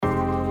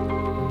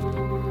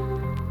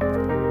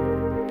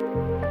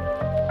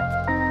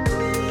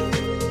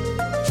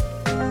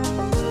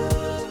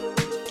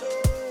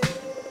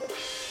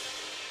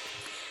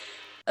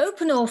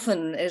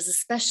Open is a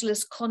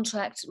specialist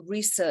contract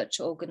research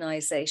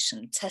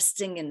organization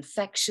testing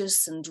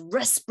infectious and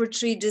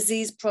respiratory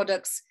disease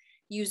products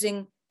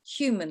using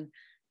human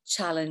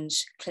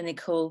challenge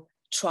clinical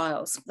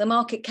trials. The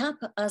market cap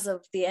as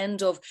of the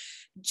end of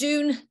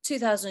June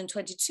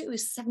 2022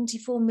 is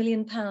 £74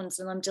 million,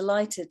 and I'm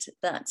delighted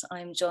that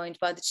I'm joined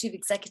by the Chief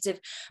Executive,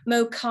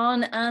 Mo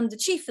Khan, and the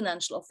Chief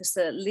Financial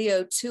Officer,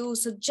 Leo Toole.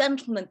 So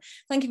gentlemen,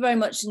 thank you very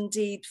much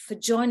indeed for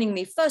joining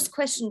me. First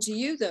question to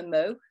you though,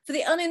 Mo, for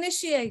the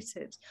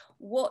uninitiated,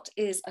 what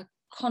is a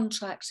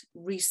contract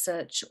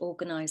research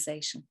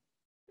organisation?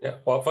 Yeah,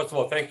 well, first of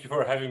all, thank you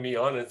for having me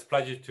on. It's a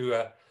pleasure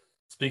to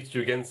speak to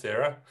you again,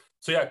 Sarah.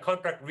 So yeah,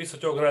 Contract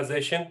Research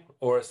Organization,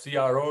 or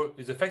CRO,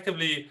 is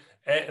effectively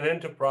an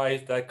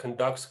enterprise that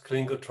conducts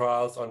clinical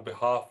trials on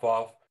behalf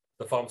of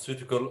the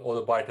pharmaceutical or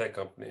the biotech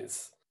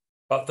companies.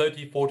 About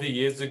 30, 40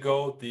 years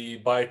ago, the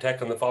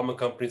biotech and the pharma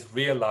companies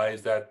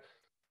realized that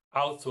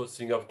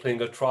outsourcing of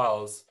clinical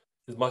trials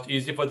is much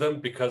easier for them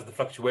because the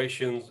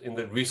fluctuations in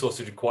the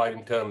resources required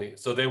internally.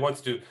 So they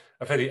wanted to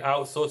effectively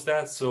outsource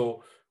that.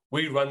 So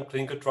we run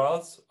clinical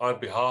trials on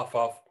behalf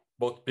of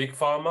both big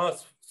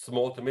pharmas,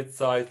 small to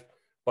mid-sized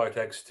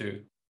biotechs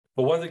too.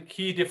 But one of the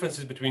key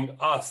differences between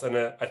us and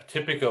a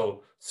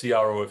typical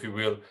CRO, if you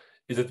will,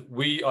 is that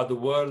we are the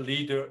world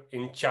leader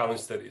in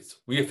challenge studies.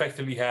 We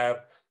effectively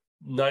have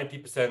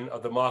 90%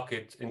 of the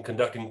market in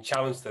conducting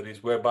challenge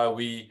studies, whereby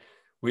we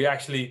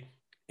actually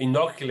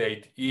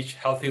inoculate each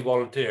healthy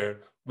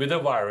volunteer with a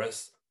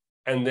virus,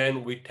 and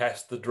then we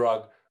test the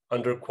drug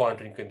under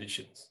quarantine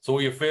conditions. So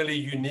we are fairly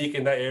unique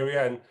in that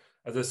area. And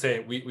as I say,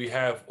 we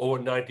have over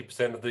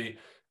 90% of the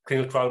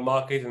clinical trial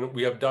market, and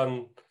we have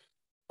done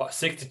about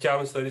 60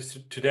 challenge studies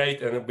to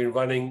date, and have been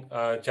running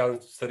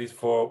challenge studies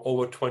for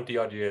over 20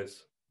 odd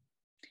years.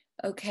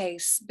 Okay,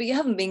 but you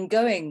haven't been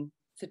going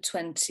for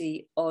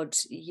 20 odd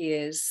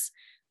years,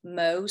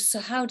 Mo. So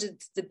how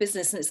did the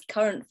business in its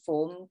current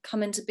form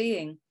come into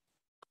being?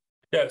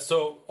 Yeah,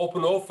 so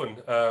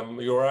Open,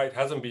 you're right,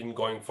 hasn't been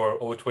going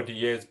for over 20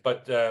 years,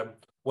 but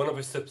one of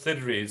its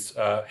subsidiaries,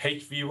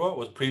 hVIVO,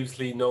 was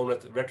previously known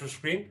as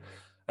RetroScreen,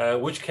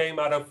 which came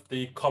out of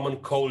the Common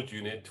Cold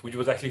Unit, which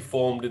was actually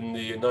formed in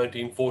the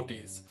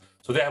 1940s.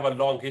 So they have a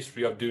long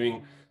history of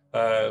doing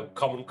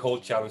common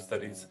cold challenge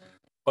studies.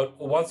 But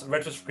once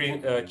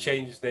RetroScreen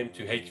changed its name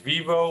to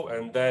hVIVO,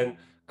 and then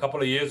a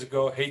couple of years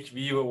ago,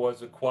 hVIVO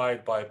was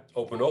acquired by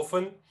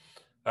Open.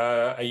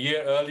 A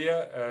year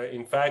earlier,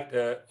 in fact,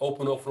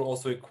 Open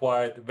also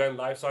acquired Venn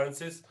Life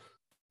Sciences.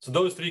 So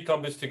those three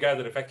companies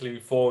together effectively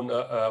form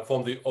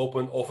the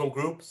Open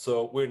Group.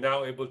 So we're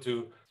now able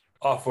to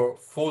offer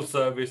full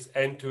service,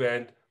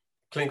 end-to-end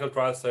clinical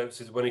trial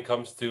services when it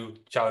comes to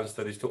challenge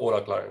studies to all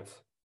our clients.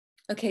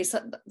 Okay,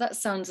 so that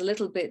sounds a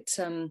little bit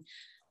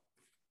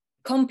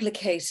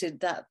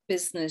complicated, that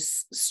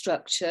business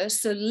structure.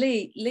 So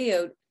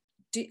Leo,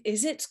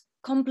 is it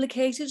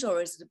complicated,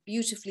 or is it a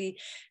beautifully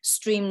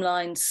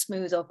streamlined,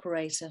 smooth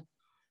operator?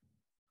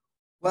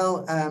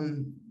 Well,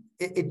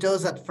 it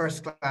does at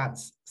first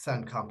glance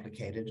sound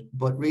complicated,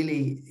 but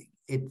really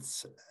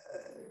it's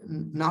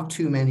not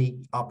too many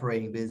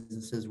operating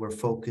businesses. Were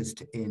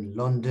focused in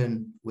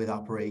London with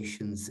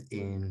operations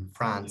in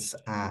France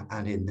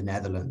and in the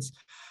Netherlands.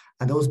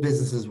 And those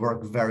businesses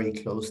work very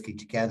closely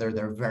together.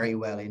 They're very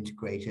well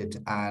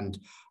integrated, and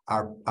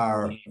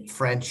our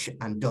French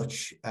and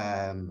Dutch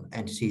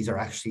entities are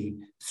actually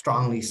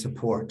strongly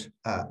support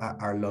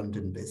our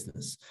London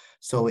business.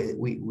 So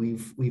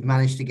we've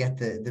managed to get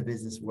the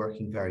business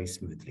working very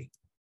smoothly.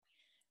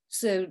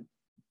 So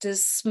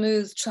does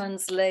smooth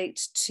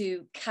translate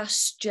to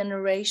cash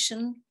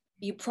generation?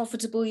 Are you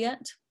profitable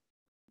yet?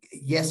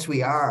 Yes,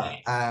 we are.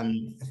 I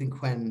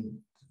think when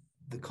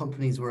the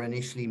companies were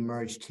initially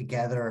merged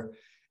together,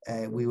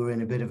 we were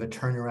in a bit of a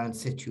turnaround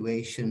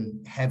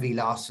situation, heavy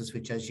losses,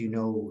 which, as you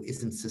know,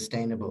 isn't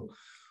sustainable.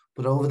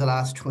 But over the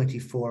last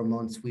 24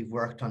 months, we've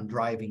worked on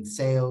driving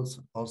sales,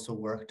 also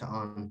worked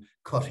on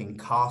cutting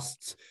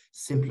costs,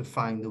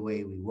 simplifying the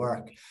way we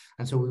work.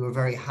 And so we were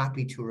very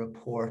happy to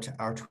report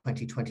our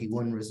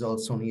 2021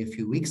 results only a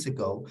few weeks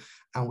ago,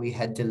 and we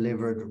had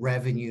delivered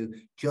revenue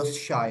just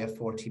shy of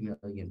 £40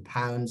 million,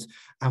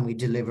 and we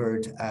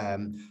delivered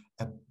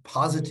a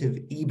positive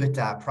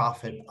EBITDA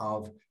profit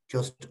of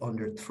just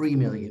under £3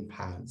 million.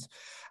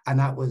 And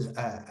that was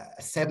a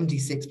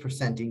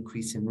 76%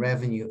 increase in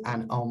revenue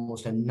and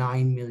almost a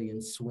 9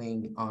 million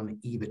swing on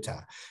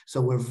EBITDA.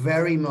 So we're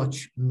very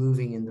much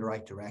moving in the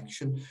right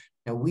direction.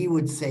 Now, we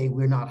would say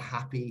we're not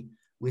happy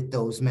with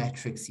those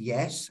metrics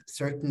yet.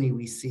 Certainly,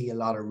 we see a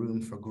lot of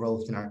room for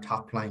growth in our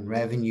top line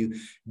revenue,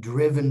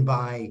 driven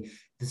by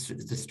the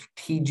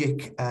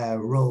strategic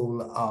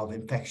role of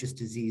infectious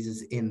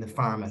diseases in the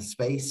pharma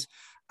space,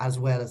 as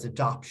well as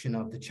adoption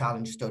of the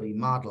challenge study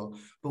model.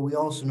 But we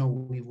also know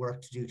we've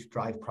work to do to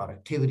drive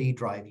productivity,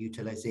 drive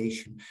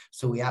utilization.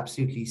 So we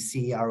absolutely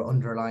see our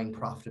underlying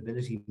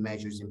profitability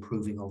measures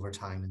improving over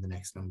time in the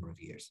next number of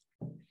years.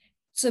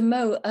 So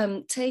Mo,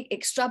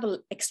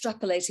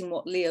 extrapolating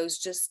what Leo's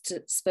just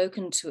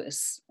spoken to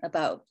us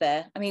about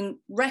there, I mean,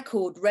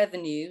 record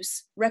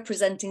revenues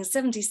representing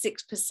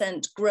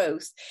 76%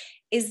 growth.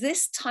 Is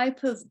this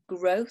type of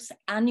growth,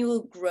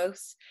 annual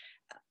growth,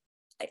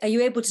 are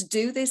you able to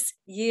do this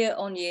year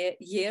on year,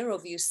 or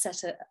have you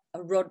set a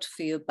rod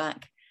for your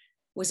back?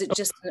 Was it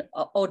just an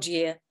odd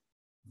year?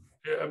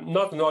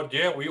 Not an odd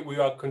year. We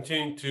are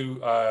continuing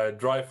to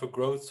drive for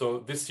growth. So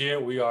this year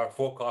we are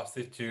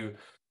forecasted to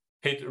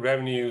hit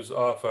revenues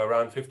of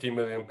around 50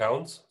 million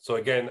pounds. So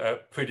again, a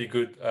pretty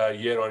good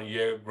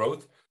year-on-year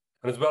growth.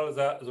 And as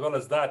well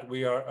as that,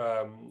 we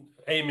are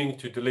aiming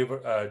to deliver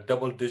a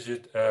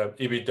double-digit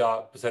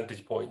EBITDA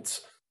percentage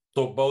points.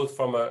 So both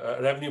from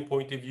a revenue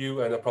point of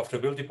view and a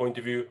profitability point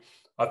of view,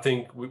 I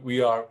think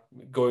we are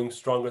going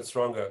stronger and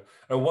stronger.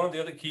 And one of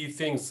the other key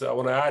things I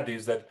want to add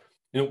is that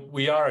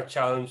we are a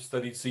challenge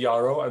study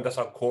CRO, and that's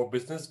our core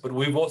business. But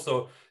we've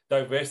also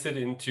divested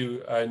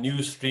into a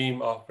new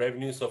stream of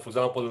revenue. So, for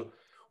example,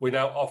 we're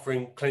now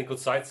offering clinical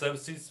site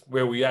services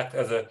where we act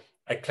as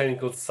a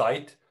clinical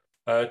site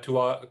to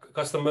our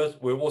customers.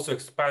 We've also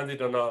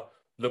expanded on our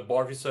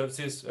laboratory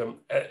services,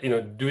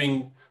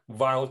 doing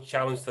viral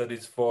challenge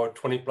studies for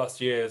 20 plus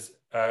years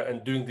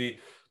and doing the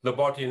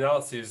laboratory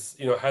analysis,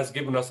 has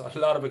given us a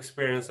lot of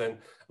experience, and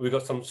we've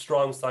got some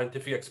strong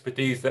scientific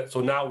expertise. So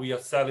now we are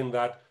selling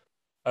that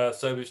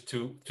service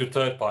to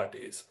third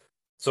parties.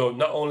 So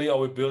not only are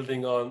we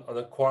building on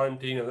the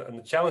quarantine and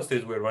the challenge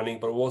studies we're running,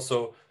 but we're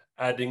also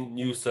adding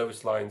new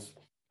service lines.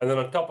 And then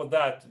on top of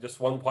that, just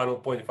one final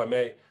point, if I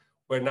may,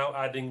 we're now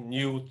adding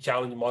new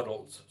challenge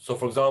models. So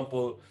for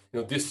example,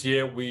 this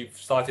year we've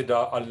started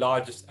our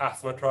largest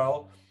asthma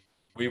trial.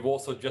 We've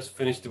also just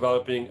finished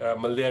developing a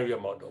malaria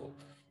model.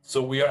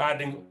 So we are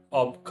adding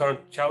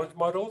current challenge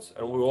models,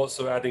 and we're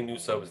also adding new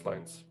service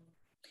lines.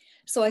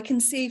 So I can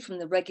see from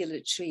the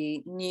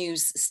regulatory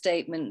news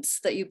statements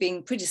that you're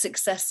being pretty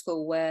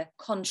successful where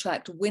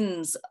contract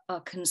wins are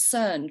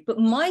concerned. But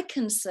my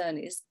concern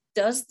is,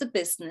 does the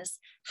business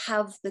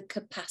have the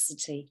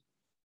capacity?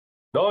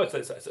 No,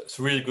 it's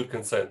really good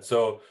concern.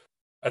 So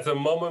at the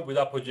moment, with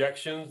our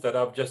projections that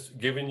I've just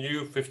given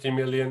you, 50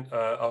 million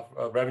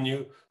of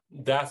revenue,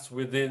 that's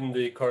within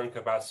the current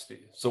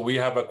capacity. So we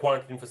have a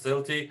quarantine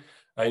facility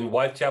in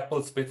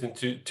Whitechapel split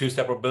into two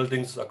separate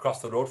buildings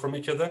across the road from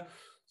each other.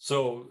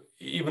 So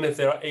even if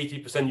they are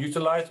 80%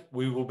 utilized,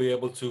 we will be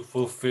able to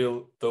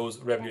fulfill those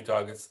revenue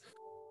targets.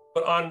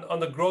 But on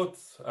the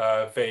growth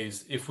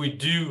phase, if we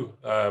do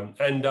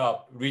end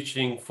up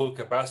reaching full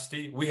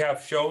capacity, we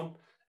have shown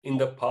in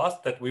the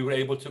past that we were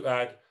able to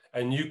add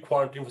a new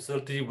quarantine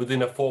facility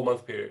within a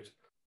 4-month period.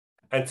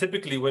 And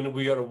typically when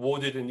we are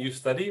awarded a new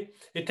study,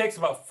 it takes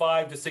about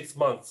 5 to 6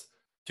 months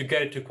to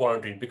get it to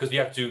quarantine, because you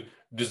have to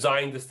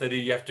design the study,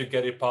 you have to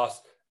get it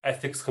past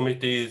ethics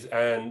committees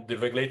and the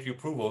regulatory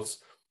approvals.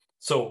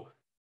 So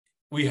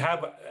we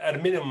have at a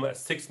minimum a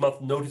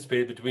 6-month notice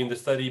period between the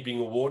study being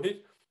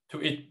awarded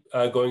to it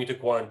going into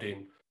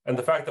quarantine. And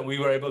the fact that we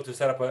were able to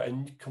set up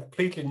a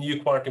completely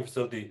new quarantine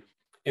facility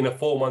in a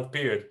 4-month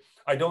period,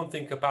 I don't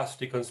think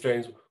capacity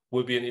constraints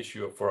will be an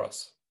issue for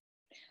us.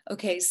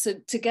 Okay, so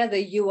together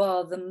you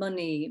are the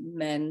money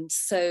men.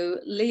 So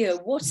Leo,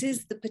 what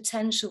is the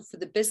potential for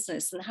the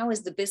business, and how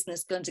is the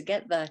business going to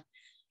get there?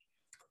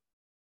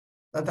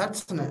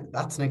 That's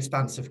an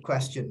expansive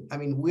question. I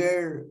mean,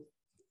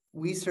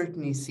 we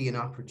certainly see an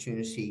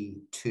opportunity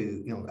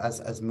to,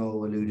 as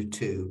Mo alluded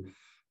to,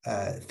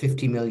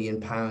 50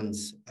 million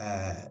pounds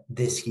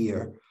this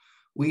year.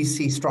 We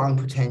see strong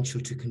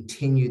potential to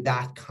continue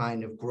that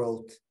kind of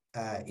growth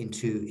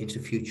into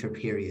future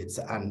periods,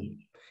 and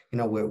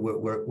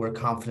we're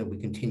confident we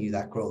continue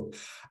that growth.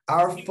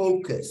 Our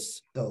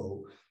focus,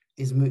 though,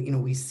 is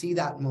we see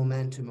that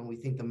momentum, and we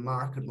think the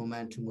market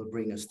momentum will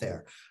bring us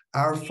there.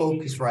 Our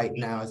focus right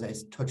now, as I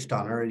touched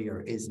on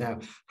earlier, is now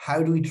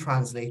how do we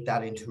translate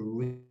that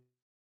into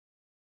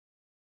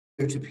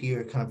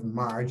peer-to-peer kind of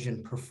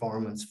margin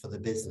performance for the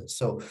business.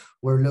 So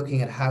we're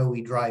looking at how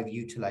we drive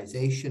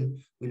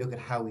utilization. We look at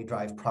how we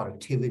drive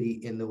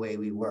productivity in the way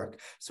we work.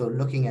 So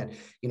looking at,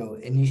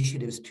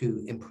 initiatives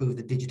to improve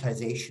the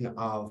digitization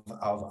of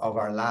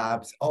our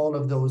labs, all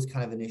of those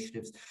kind of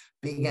initiatives,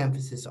 big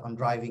emphasis on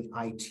driving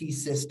IT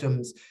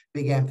systems,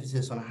 big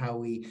emphasis on how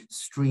we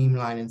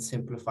streamline and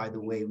simplify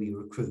the way we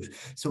recruit.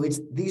 So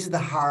these are the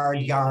hard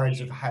yards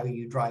of how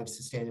you drive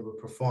sustainable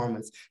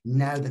performance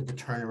now that the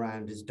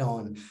turnaround is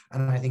done.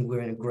 And I think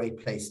we're in a great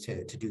place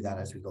to do that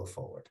as we go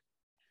forward.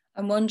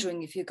 I'm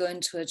wondering if you're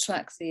going to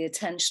attract the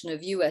attention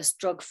of US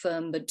drug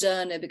firm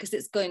Moderna, because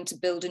it's going to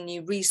build a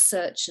new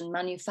research and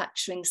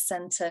manufacturing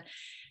centre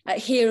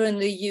here in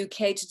the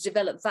UK to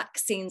develop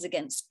vaccines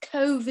against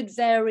COVID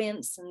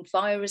variants and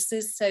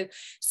viruses. So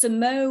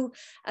Mo,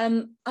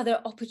 are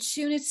there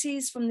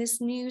opportunities from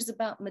this news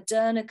about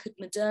Moderna? Could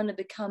Moderna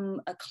become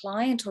a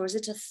client, or is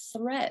it a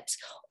threat?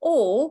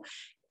 Or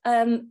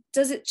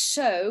does it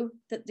show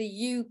that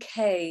the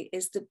UK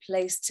is the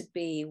place to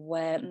be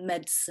where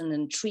medicine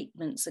and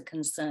treatments are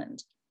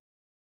concerned?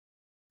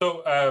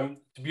 So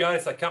to be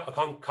honest, I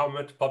can't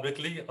comment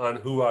publicly on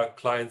who our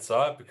clients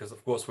are because,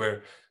 of course,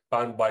 we're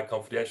bound by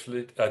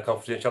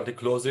confidentiality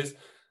clauses.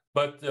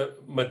 But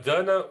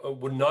Moderna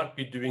would not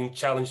be doing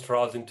challenge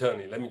trials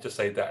internally. Let me just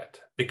say that,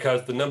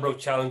 because the number of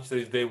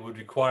challenges they would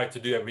require to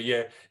do every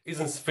year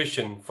isn't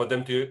sufficient for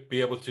them to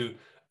be able to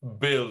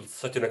build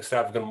such an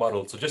extravagant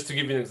model. So just to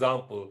give you an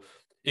example,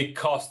 it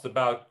costs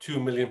about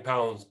 £2 million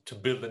to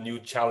build a new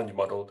challenge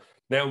model.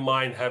 Never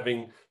mind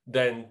having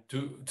then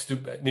to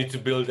need to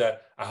build a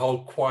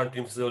whole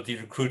quarantine facility,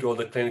 recruit all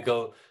the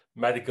clinical,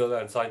 medical,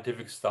 and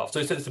scientific staff. So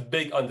it's a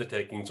big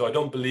undertaking. So I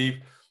don't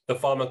believe the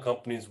pharma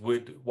companies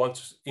would want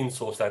to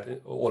insource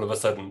that all of a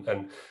sudden.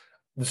 And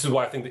this is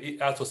why I think the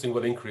outsourcing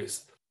will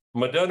increase.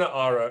 Moderna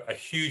are a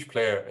huge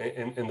player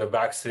in the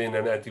vaccine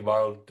and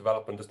antiviral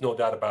development. There's no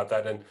doubt about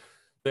that. And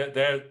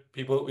they're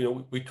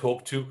people we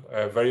talk to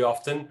very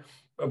often.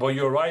 But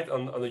you're right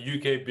on the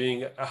UK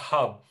being a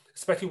hub,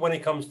 especially when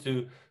it comes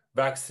to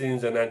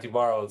vaccines and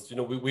antivirals.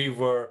 We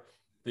were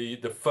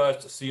the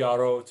first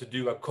CRO to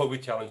do a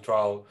COVID challenge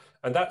trial,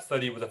 and that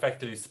study was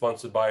effectively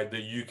sponsored by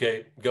the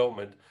UK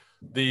government.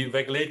 The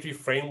regulatory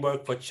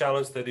framework for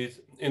challenge studies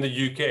in the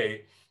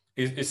UK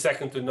is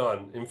second to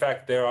none. In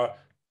fact, there are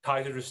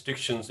tighter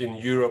restrictions in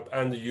Europe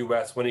and the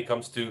US when it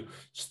comes to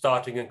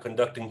starting and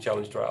conducting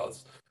challenge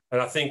trials.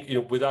 And I think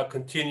with our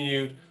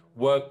continued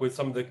work with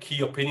some of the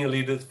key opinion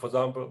leaders, for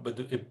example, with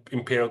the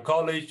Imperial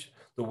College,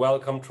 the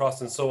Wellcome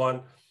Trust, and so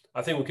on,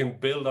 I think we can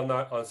build on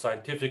that, on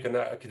scientific and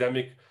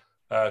academic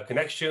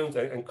connections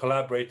and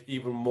collaborate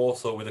even more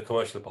so with the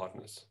commercial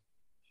partners.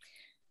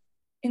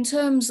 In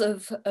terms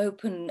of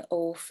open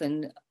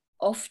orphan,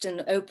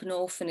 often open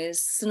orphan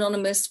is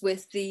synonymous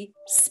with the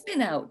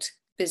spin-out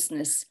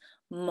business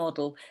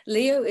model.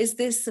 Leo, is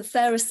this a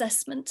fair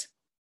assessment?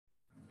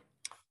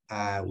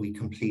 We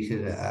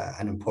completed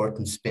an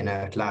important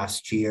spin-out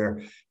last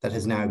year that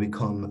has now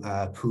become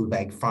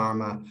Poolbeg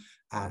Pharma,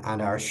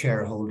 and our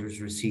shareholders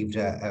received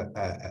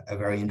a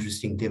very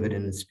interesting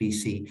dividend in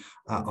specie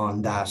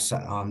on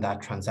that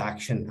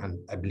transaction, and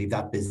I believe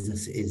that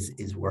business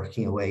is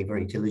working away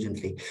very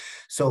diligently.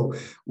 So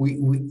we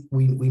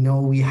know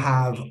we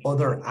have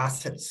other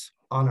assets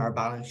on our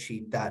balance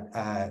sheet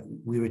that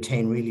we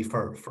retain really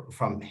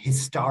from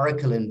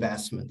historical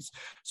investments.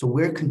 So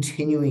we're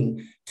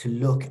continuing to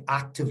look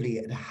actively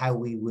at how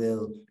we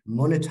will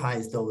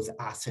monetize those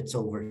assets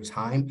over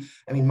time.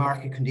 I mean,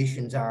 market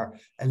conditions are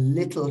a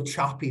little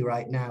choppy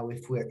right now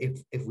if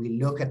we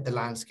look at the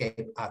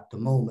landscape at the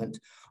moment.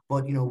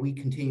 But we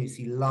continue to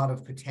see a lot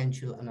of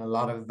potential and a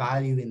lot of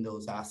value in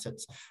those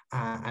assets,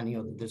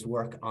 and there's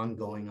work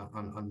ongoing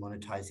on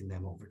monetizing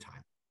them over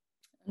time.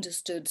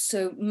 Understood.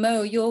 So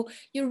Mo, you're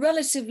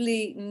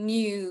relatively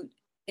new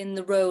in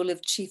the role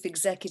of chief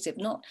executive,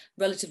 not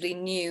relatively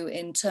new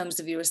in terms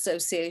of your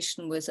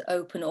association with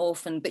Open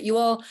Orphan, but you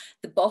are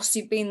the boss.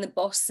 You've been the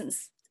boss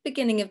since the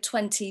beginning of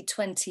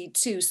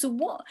 2022. So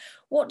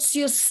what's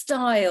your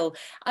style?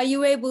 Are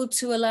you able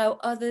to allow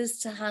others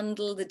to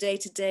handle the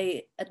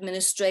day-to-day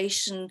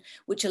administration,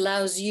 which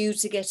allows you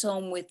to get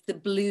on with the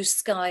blue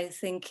sky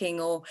thinking,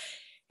 or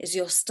is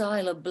your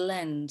style a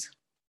blend?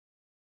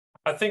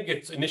 I think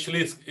it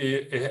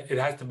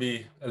has to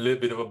be a little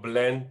bit of a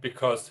blend,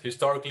 because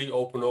historically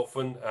Open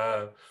Orphan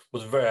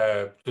was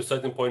very, to a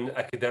certain point,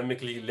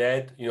 academically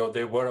led.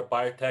 They were a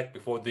biotech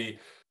before the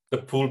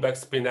Poolbeg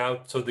spin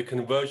out. So the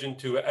conversion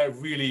to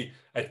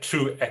a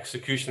true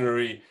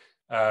executionary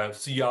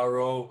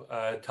CRO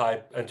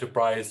type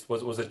enterprise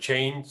was a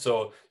change.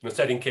 So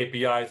setting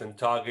KPIs and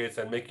targets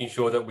and making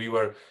sure that we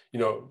were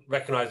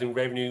recognizing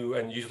revenue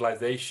and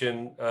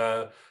utilization,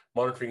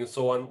 monitoring and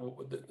so on,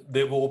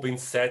 they've all been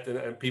set,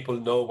 and people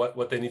know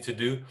what they need to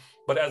do.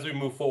 But as we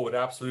move forward,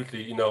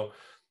 absolutely,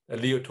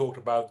 Leo talked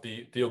about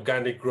the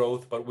organic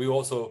growth, but we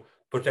also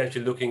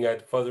potentially looking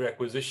at further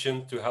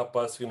acquisitions to help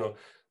us,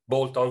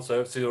 bolt on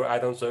services or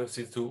add on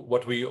services to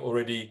what we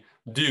already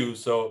do.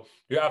 So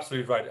you're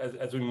absolutely right.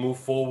 As we move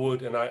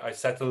forward and I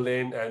settle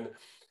in and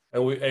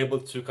we're able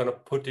to kind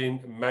of put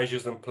in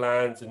measures and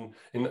plans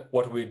in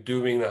what we're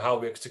doing and how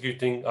we're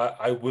executing,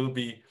 I will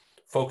be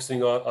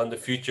focusing on the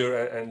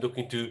future and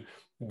looking to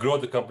grow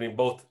the company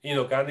both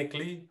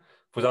inorganically,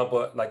 for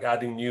example, like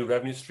adding new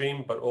revenue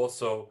stream, but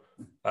also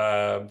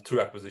through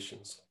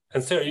acquisitions.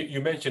 And Sarah,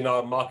 you mentioned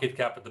our market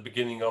cap at the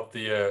beginning of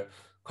the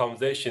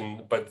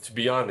conversation, but to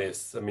be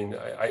honest, I mean,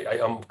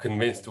 I'm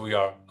convinced we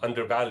are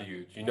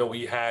undervalued.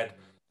 We had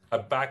a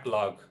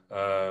backlog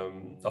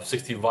of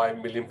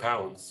 £65 million,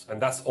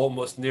 and that's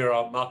almost near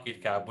our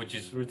market cap, which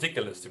is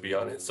ridiculous, to be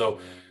honest. So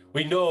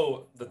we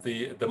know that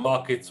the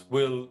markets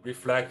will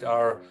reflect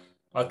our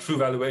true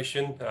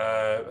valuation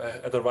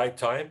at the right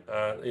time.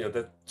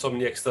 That so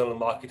many external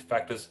market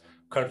factors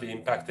currently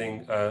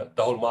impacting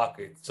the whole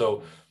market.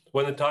 So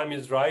when the time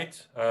is right,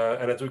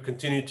 and as we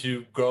continue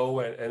to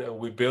grow and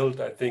we build,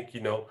 I think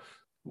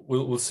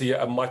we'll see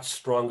a much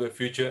stronger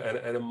future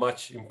and a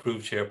much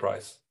improved share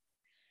price.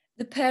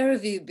 The pair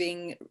of you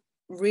being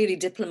really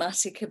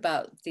diplomatic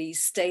about the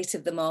state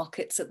of the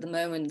markets at the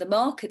moment. The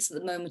markets at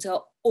the moment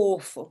are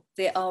awful.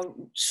 They are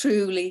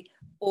truly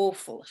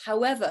awful.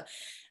 However,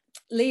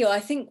 Leo, I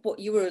think what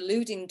you were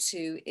alluding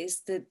to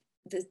is the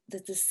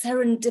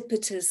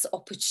serendipitous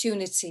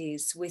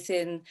opportunities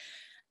within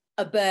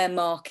a bear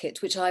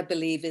market, which I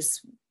believe is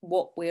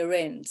what we're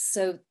in.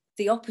 So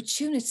the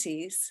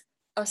opportunities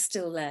are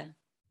still there.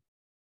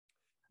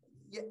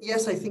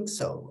 Yes, I think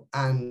so.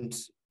 And,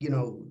 you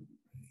know,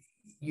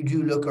 you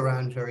do look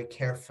around very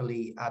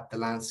carefully at the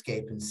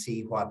landscape and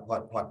see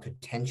what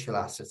potential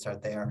assets are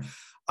there.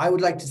 I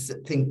would like to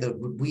think that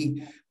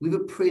we have a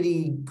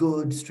pretty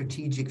good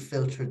strategic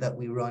filter that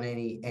we run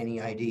any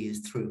ideas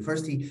through.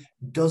 Firstly,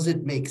 does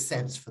it make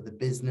sense for the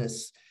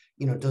business?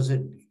 You know, does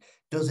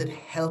it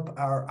help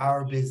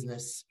our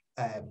business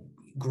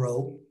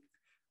grow?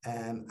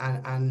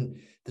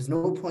 And there's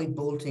no point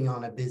bolting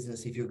on a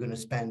business if you're going to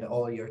spend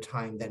all your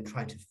time then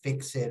trying to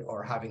fix it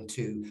or having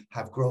to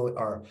have growth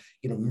or,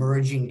 you know,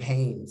 merging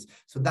pains.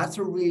 So that's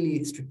a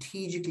really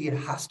strategically, it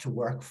has to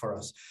work for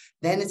us.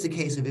 Then it's a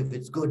case of if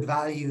it's good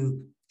value,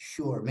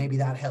 sure, maybe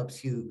that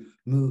helps you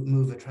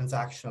move a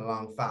transaction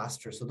along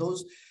faster. So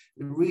those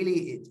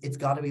really, it's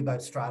got to be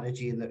about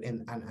strategy and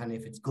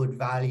if it's good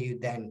value,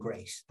 then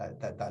great.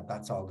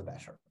 That's all the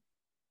better.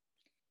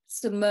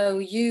 So Mo,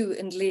 you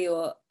and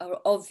Leo are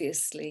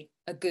obviously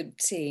a good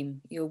team.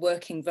 You're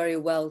working very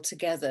well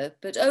together,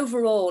 but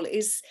overall,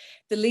 is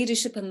the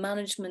leadership and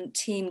management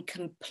team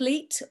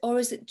complete, or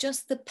is it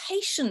just the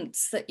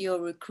patients that you're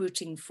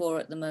recruiting for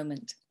at the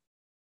moment?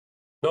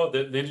 No,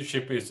 the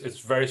leadership is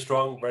very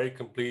strong, very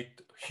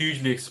complete,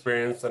 hugely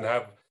experienced, and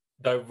have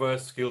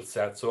diverse skill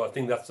sets. So I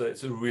think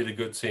it's a really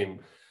good team.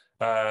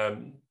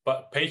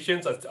 But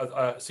patients,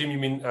 I assume you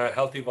mean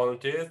healthy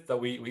volunteers that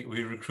we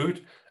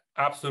recruit.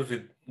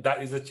 Absolutely,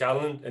 that is a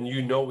challenge. And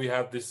you know, we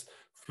have this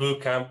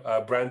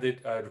FluCamp branded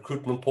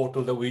recruitment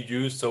portal that we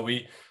use. So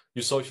we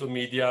use social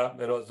media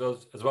and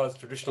as well as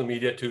traditional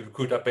media to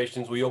recruit our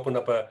patients. We opened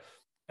up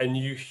a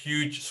new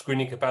huge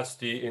screening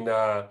capacity in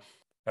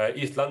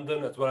East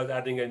London, as well as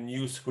adding a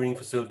new screening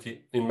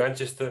facility in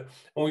Manchester.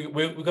 And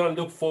we're going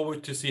to look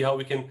forward to see how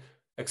we can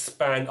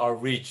expand our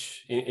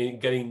reach in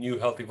getting new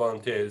healthy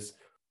volunteers.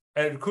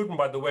 And recruitment,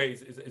 by the way,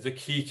 is a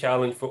key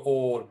challenge for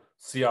all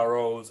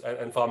CROs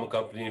and pharma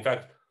companies. In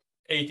fact,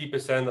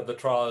 80% of the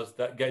trials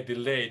that get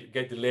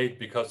delayed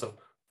because of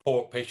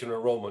poor patient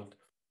enrollment.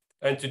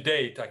 And to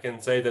date, I can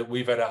say that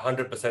we've had a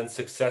 100%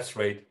 success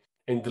rate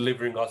in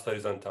delivering our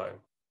studies on time.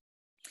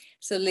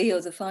 So Leo,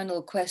 the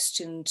final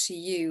question to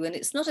you, and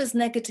it's not as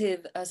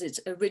negative as it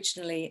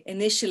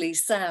initially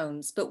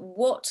sounds, but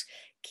what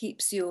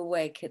keeps you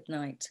awake at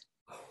night?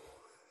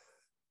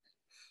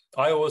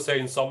 I always say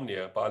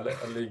insomnia, but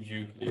I'll leave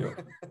you, Leo.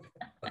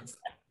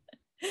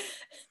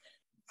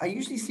 I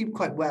usually sleep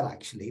quite well,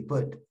 actually,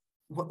 but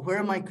where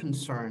are my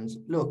concerns?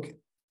 Look,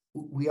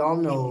 we all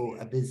know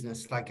a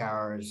business like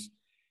ours,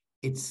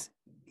 it's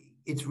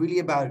really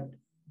about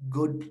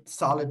good,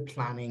 solid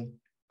planning,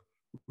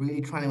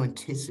 really trying to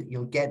anticipate, you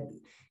know,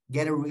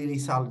 get a really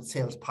solid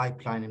sales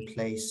pipeline in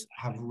place,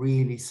 have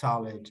really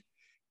solid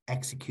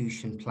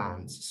execution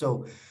plans.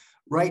 So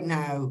right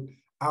now,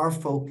 our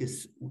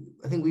focus,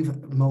 I think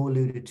Mo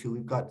alluded to,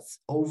 we've got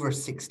over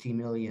 60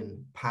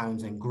 million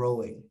pounds and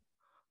growing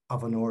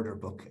of an order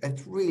book.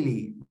 It's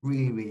really,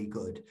 really, really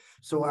good.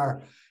 So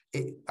our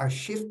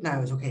shift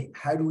now is, okay,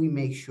 how do we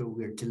make sure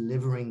we're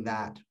delivering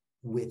that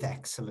with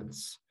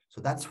excellence?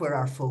 So that's where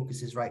our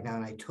focus is right now.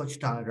 And I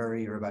touched on it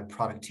earlier about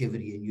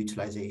productivity and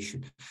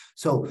utilization.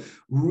 So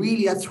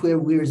really, that's where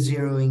we're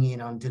zeroing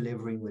in on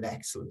delivering with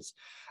excellence.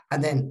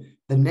 And then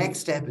the next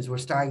step is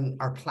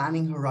our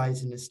planning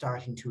horizon is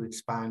starting to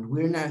expand.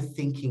 We're now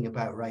thinking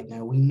about right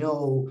now, we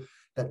know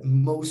that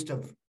most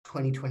of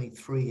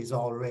 2023 is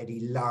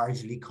already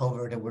largely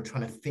covered and we're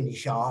trying to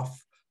finish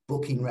off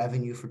booking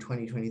revenue for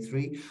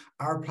 2023.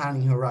 Our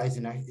planning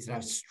horizon is now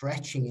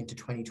stretching into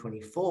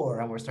 2024,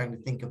 and we're starting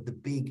to think of the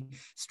big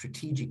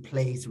strategic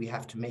plays we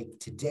have to make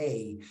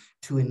today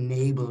to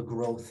enable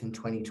growth in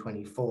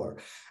 2024.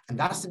 And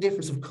that's the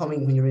difference of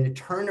coming when you're in a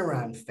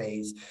turnaround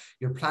phase.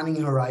 Your planning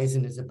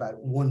horizon is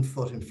about 1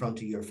 foot in front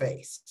of your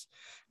face.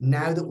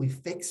 Now that we've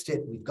fixed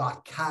it, we've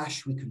got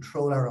cash, we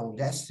control our own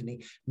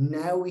destiny.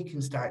 Now we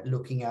can start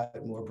looking out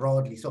more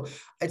broadly. So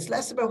it's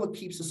less about what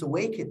keeps us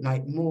awake at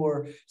night,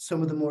 more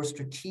some of the more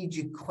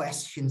strategic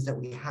questions that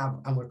we have,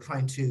 and we're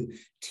trying to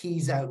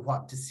tease out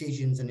what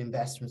decisions and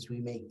investments we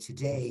make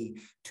today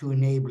to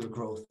enable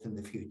growth in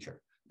the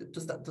future.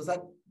 Does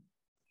that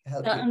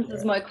help? That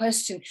answers my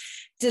question.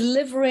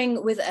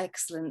 Delivering with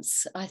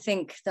excellence. I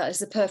think that is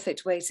the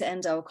perfect way to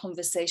end our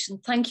conversation.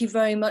 Thank you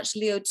very much,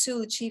 Leo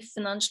Toole, the Chief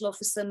Financial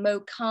Officer, Mo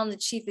Khan, the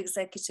Chief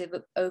Executive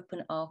of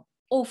Open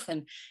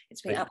Orphan.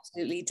 It's been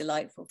absolutely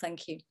delightful.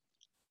 Thank you.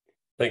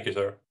 Thank you,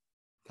 Sarah.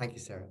 Thank you,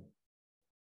 Sarah.